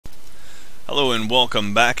Hello and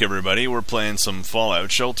welcome back, everybody. We're playing some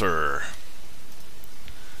Fallout Shelter.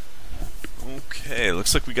 Okay,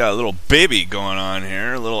 looks like we got a little baby going on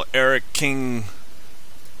here. A little Eric King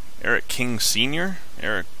Sr.?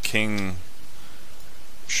 Eric King...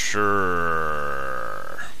 Sure.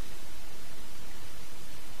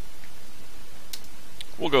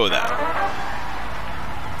 We'll go with that.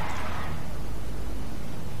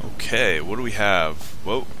 Okay, what do we have?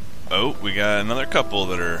 Whoa. Oh, we got another couple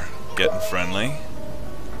that are getting friendly.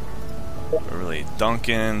 Beverly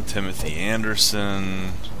Duncan, Timothy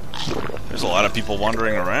Anderson. There's a lot of people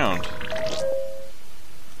wandering around.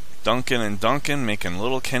 Duncan and Duncan making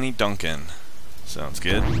little Kenny Duncan. Sounds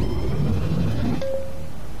good.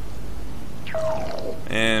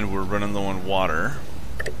 And we're running low on water.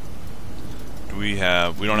 We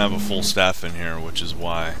don't have a full staff in here, which is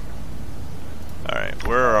why. Alright,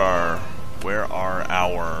 where are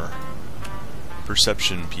our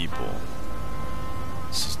perception people?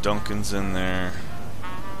 This is Duncan's in there.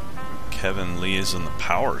 Kevin Lee is in the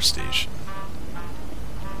power station.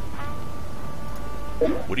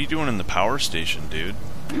 What are you doing in the power station, dude?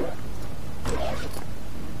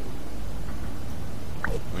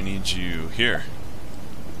 We need you here.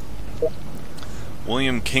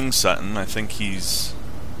 William King Sutton, I think he's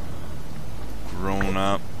grown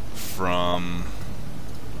up from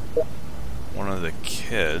one of the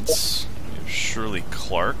kids. We have Shirley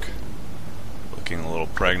Clark, looking a little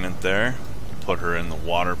pregnant there. Put her in the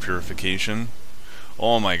water purification.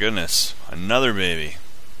 Oh my goodness, another baby.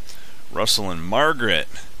 Russell and Margaret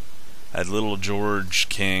had little George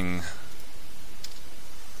King.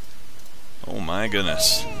 Oh my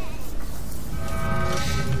goodness.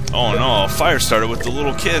 Oh no, a fire started with the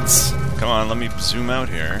little kids. Come on, let me zoom out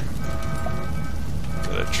here.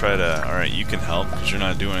 Gotta try to... Alright, you can help, because you're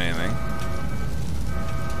not doing anything.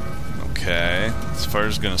 Okay, this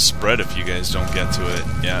fire's gonna spread if you guys don't get to it.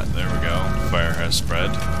 Yeah, there we go. Fire has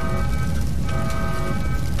spread.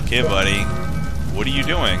 Okay, buddy. What are you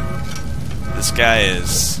doing? This guy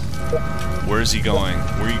is... Where's he going?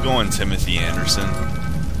 Where are you going, Timothy Anderson?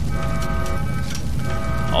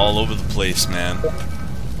 All over the place, man.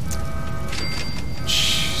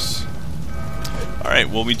 Jeez. Alright,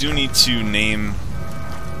 well, we do need to name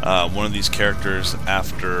one of these characters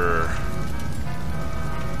after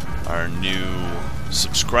our new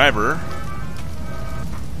subscriber.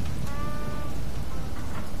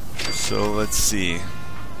 So let's see.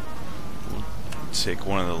 We'll take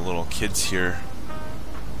one of the little kids here.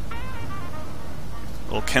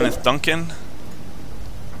 Little Kenneth Duncan.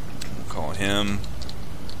 We'll call him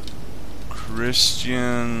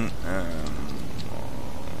Christian.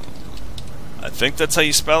 I think that's how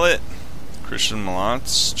you spell it. Christian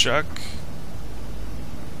Malonchuk.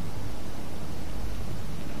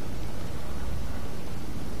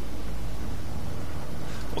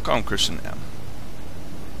 We'll call him Christian M.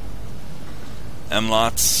 M.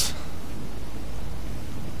 Lots.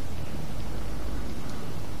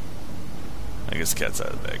 I guess cat's out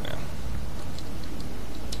of the bag now.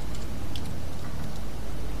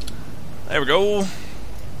 There we go.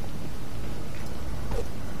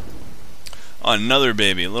 Oh, another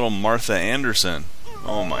baby, little Martha Anderson.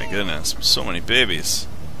 Oh my goodness, so many babies.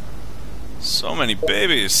 So many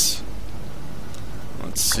babies.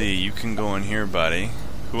 Let's see, you can go in here, buddy.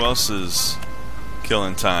 Who else is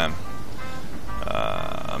killing time?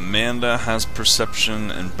 Amanda has perception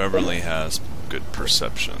and Beverly has good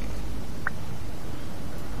perception.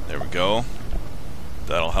 There we go.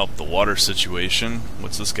 That'll help the water situation.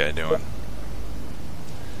 What's this guy doing?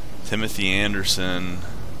 Timothy Anderson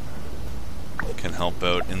can help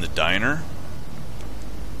out in the diner.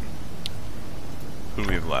 Who do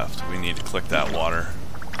we have left? We need to click that water.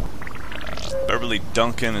 Beverly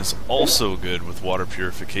Duncan is also good with water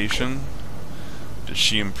purification. Does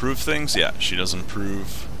she improve things? Yeah, she does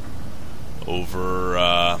improve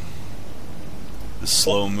over the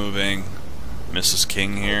slow-moving Mrs.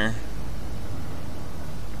 King here.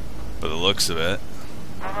 By the looks of it.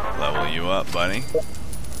 Level you up, buddy.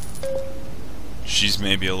 She's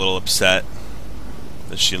maybe a little upset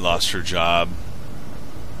that she lost her job.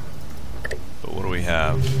 But what do we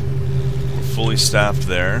have? We're fully staffed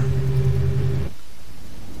there.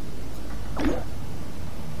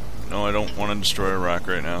 No, I don't want to destroy a rock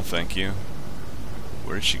right now, thank you.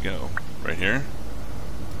 Where did she go? Right here?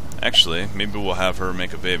 Actually, maybe we'll have her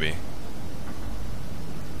make a baby.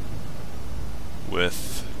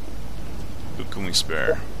 With... Who can we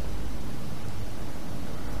spare?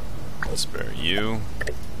 Let's spare you.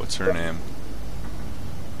 What's her name?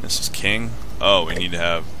 Mrs. King? Oh, we need to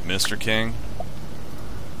have Mr. King.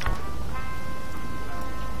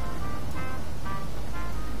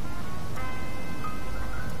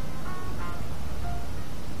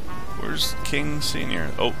 Where's King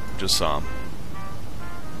Senior? Oh, just saw him.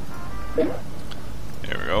 There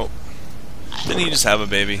we go. Didn't he just have a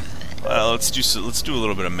baby? Let's do a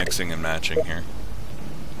little bit of mixing and matching here.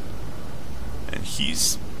 And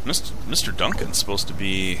he's Mr. Duncan's supposed to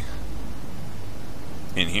be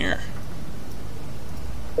in here.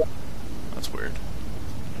 That's weird.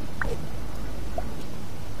 Can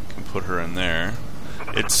put her in there.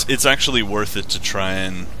 It's actually worth it to try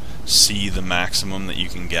and see the maximum that you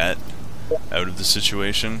can get out of the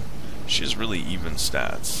situation. She has really even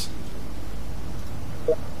stats.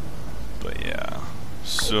 But yeah.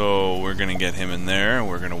 So we're gonna get him in there.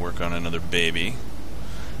 We're gonna work on another baby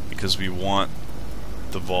because we want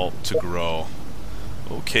the vault to grow.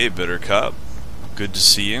 Okay, Bittercup. Good to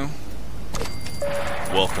see you.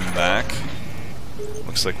 Welcome back.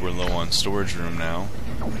 Looks like we're low on storage room now.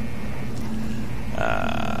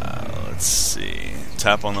 Let's see.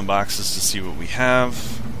 Tap on the boxes to see what we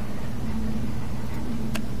have.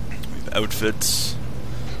 We have outfits,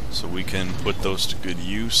 so we can put those to good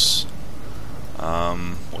use.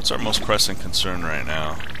 What's our most pressing concern right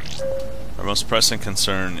now? Our most pressing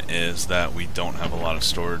concern is that we don't have a lot of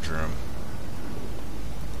storage room.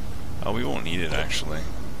 Oh, we won't need it actually.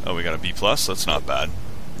 Oh, we got a B+? That's not bad.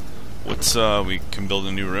 What's, we can build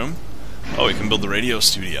a new room? Oh, we can build the radio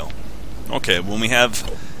studio. Okay, when we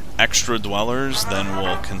have extra dwellers, then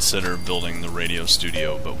we'll consider building the radio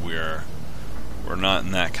studio, but we're not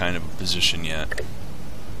in that kind of a position yet.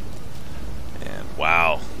 And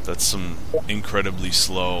wow, that's some incredibly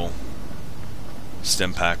slow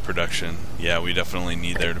stim pack production. Yeah, we definitely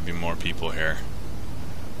need there to be more people here.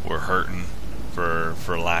 We're hurting for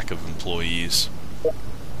lack of employees.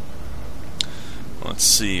 Let's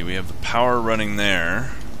see, we have the power running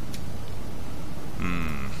there.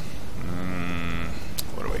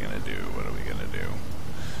 What are we gonna do? What are we gonna do?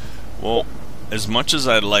 Well, as much as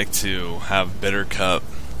I'd like to have Bittercup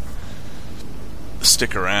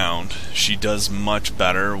stick around, she does much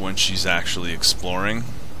better when she's actually exploring.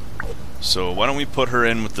 So why don't we put her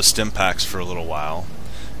in with the stim packs for a little while,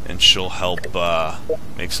 and she'll help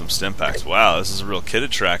make some stim packs. Wow, this is a real kid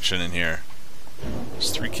attraction in here.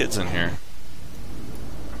 There's 3 kids in here.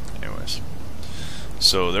 Anyways,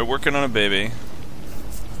 so they're working on a baby,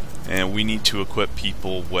 and we need to equip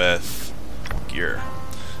people with gear.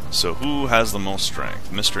 So who has the most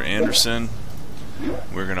strength? Mr. Anderson.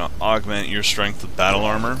 We're going to augment your strength with battle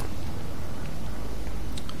armor.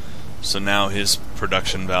 So now his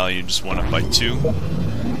production value just went up by 2. You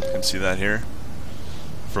can see that here.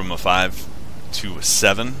 From a 5 to a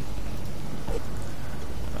 7.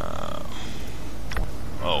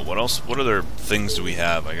 Oh, what else? What other things do we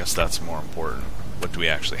have? I guess that's more important. What do we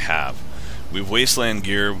actually have? We have wasteland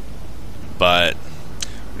gear, but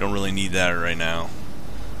we don't really need that right now.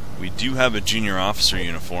 We do have a junior officer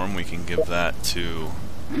uniform. We can give that to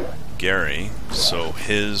Gary. So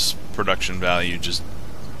his production value just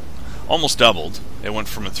almost doubled. It went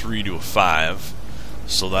from a 3 to a 5.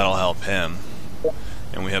 So that'll help him.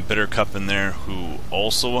 And we have Bittercup in there who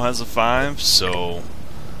also has a 5. So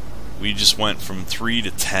we just went from 3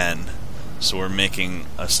 to 10. So we're making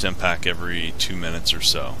a stim pack every 2 minutes or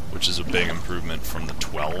so, which is a big improvement from the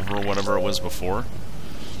 12 or whatever it was before.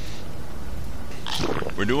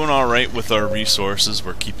 We're doing alright with our resources.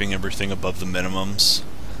 We're keeping everything above the minimums.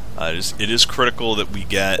 It is critical that we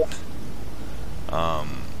get... wait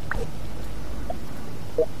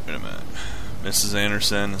a minute. Mrs.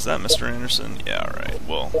 Anderson. Is that Mr. Anderson? Yeah, alright.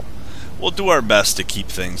 Well, we'll do our best to keep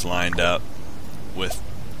things lined up with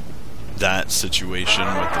that situation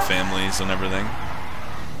with the families and everything.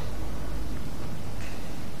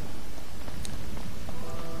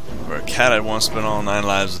 For a cat, I'd want to spend all 9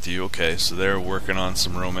 lives with you. Okay, so they're working on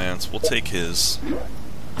some romance. We'll take his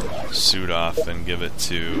suit off and give it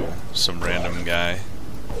to some random guy.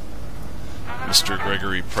 Mr.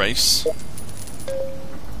 Gregory Price.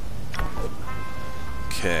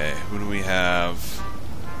 Okay, who do we have?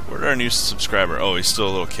 Where's our new subscriber? Oh, he's still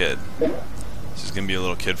a little kid. He's going to be a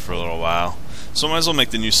little kid for a little while. So I might as well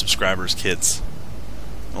make the new subscribers kids.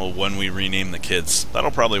 Well, when we rename the kids. That'll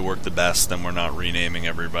probably work the best. Then we're not renaming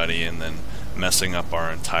everybody and then messing up our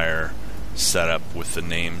entire setup with the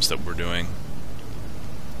names that we're doing.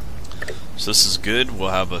 So this is good. We'll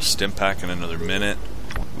have a stim pack in another minute.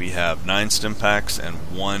 We have 9 stim packs and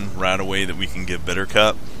 1 RadAway that we can give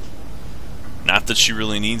Bittercup. Not that she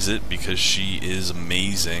really needs it because she is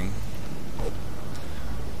amazing.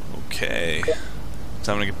 Okay.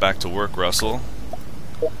 Time to get back to work, Russell.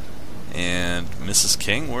 And Mrs.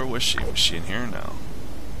 King, where was she? Was she in here? No.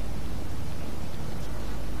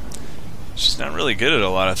 She's not really good at a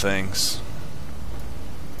lot of things.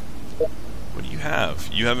 What do you have?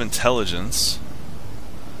 You have intelligence,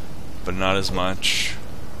 but not as much.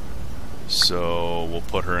 So we'll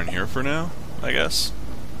put her in here for now, I guess.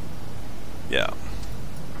 Yeah.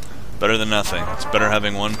 Better than nothing. It's better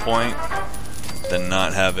having 1 point than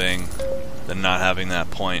not having that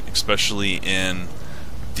point, especially in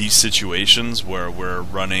these situations where we're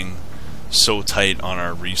running so tight on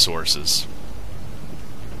our resources.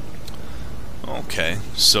 Okay,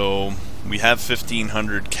 so we have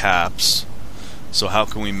 1,500 caps, so how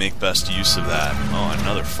can we make best use of that? Oh,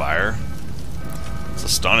 another fire. It's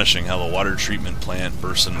astonishing how the water treatment plant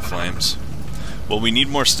bursts into flames. Well, we need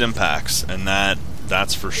more stim packs, and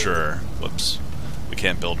that's for sure. Whoops, we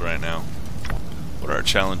can't build right now. What are our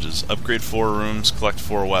challenges? Upgrade 4 rooms, collect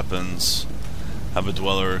 4 weapons, have a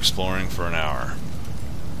dweller exploring for an hour.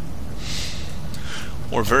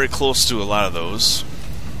 We're very close to a lot of those.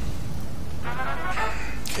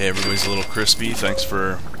 Okay, everybody's a little crispy. Thanks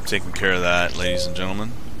for taking care of that, ladies and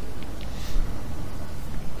gentlemen.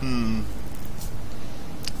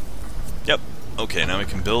 Yep. Okay, now we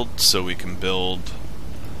can build. So we can build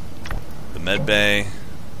the med bay.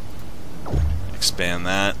 Expand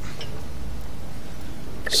that.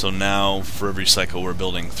 So now, for every cycle, we're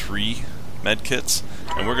building 3 med kits.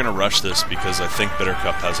 And we're going to rush this because I think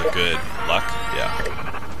Bittercup has a good luck. Yeah.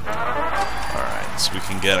 Alright, so we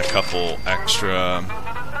can get a couple extra.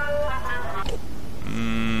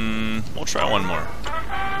 We'll try one more.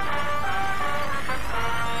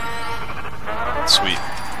 Sweet.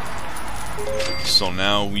 So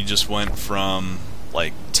now we just went from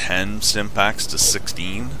like 10 stim packs to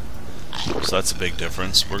 16. So that's a big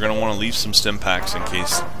difference. We're going to want to leave some stim packs in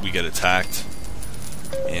case we get attacked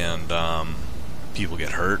and people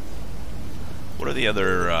get hurt. What are the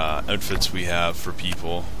other outfits we have for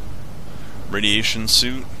people? Radiation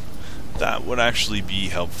suit. That would actually be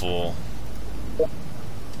helpful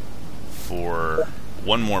for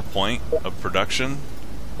 1 more point of production.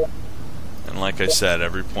 And like I said,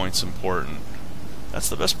 every point's important. That's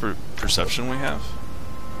the best perception we have.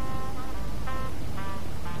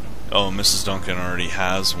 Oh, Mrs. Duncan already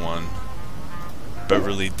has one.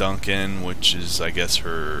 Beverly Duncan, which is, I guess,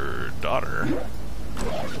 her daughter.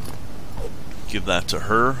 Give that to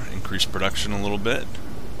her. Increase production a little bit.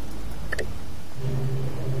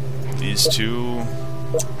 These two,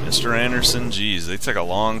 Mr. Anderson, geez, they took a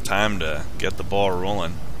long time to get the ball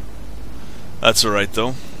rolling. That's alright,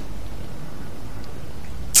 though.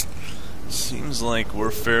 Seems like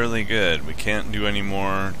we're fairly good. We can't do any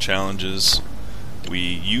more challenges. We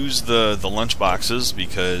use the lunch boxes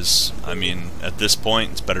because, I mean, at this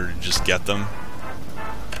point it's better to just get them.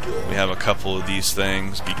 We have a couple of these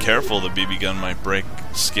things. Be careful, the BB gun might break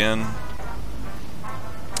skin.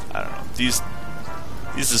 I don't know. These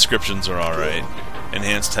descriptions are alright.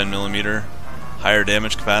 Enhanced 10mm, higher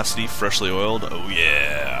damage capacity, freshly oiled. Oh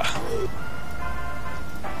yeah.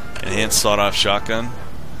 Enhanced sawed-off shotgun.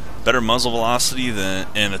 Better muzzle velocity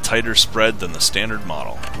and a tighter spread than the standard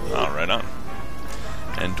model. Oh, right on.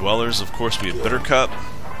 And dwellers, of course, we have Bittercup,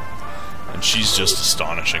 and she's just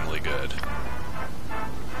astonishingly good.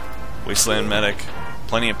 Wasteland medic,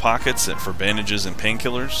 plenty of pockets for bandages and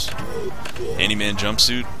painkillers. Handyman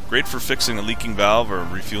jumpsuit, great for fixing a leaking valve or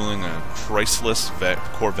refueling a priceless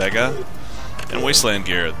Corvega. And wasteland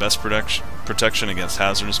gear, the best protection against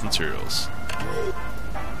hazardous materials.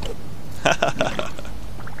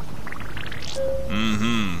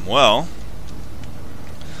 Well,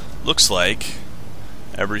 looks like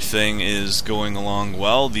everything is going along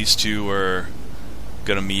well. These two are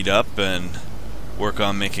gonna meet up and work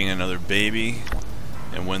on making another baby,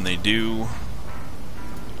 and when they do,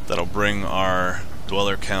 that'll bring our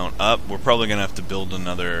dweller count up. We're probably gonna have to build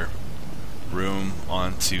another room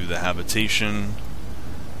onto the habitation,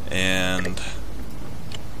 and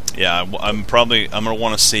yeah, I'm gonna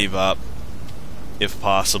want to save up if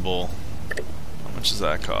possible. How much does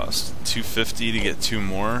that cost? $250 to get 2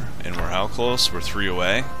 more, and we're how close? We're 3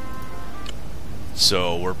 away.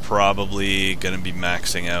 So we're probably going to be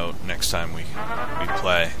maxing out next time we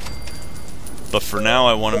play. But for now,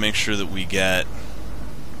 I want to make sure that we get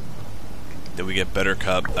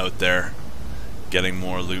Bittercup out there getting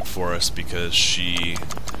more loot for us because she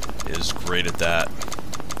is great at that.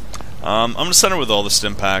 I'm going to send her with all the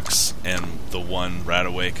stim packs and the 1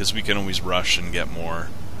 Radaway because we can always rush and get more.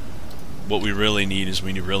 What we really need is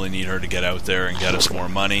we really need her to get out there and get us more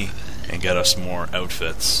money and get us more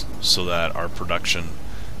outfits so that our production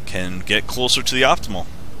can get closer to the optimal.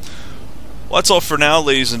 Well, that's all for now,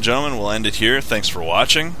 ladies and gentlemen. We'll end it here. Thanks for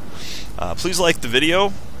watching. Please like the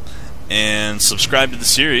video and subscribe to the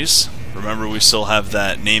series. Remember, we still have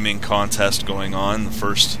that naming contest going on. The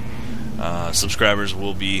first Subscribers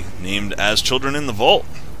will be named as Children in the Vault.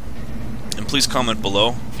 And please comment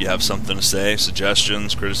below if you have something to say,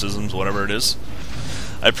 suggestions, criticisms, whatever it is.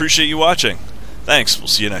 I appreciate you watching. Thanks. We'll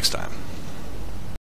see you next time.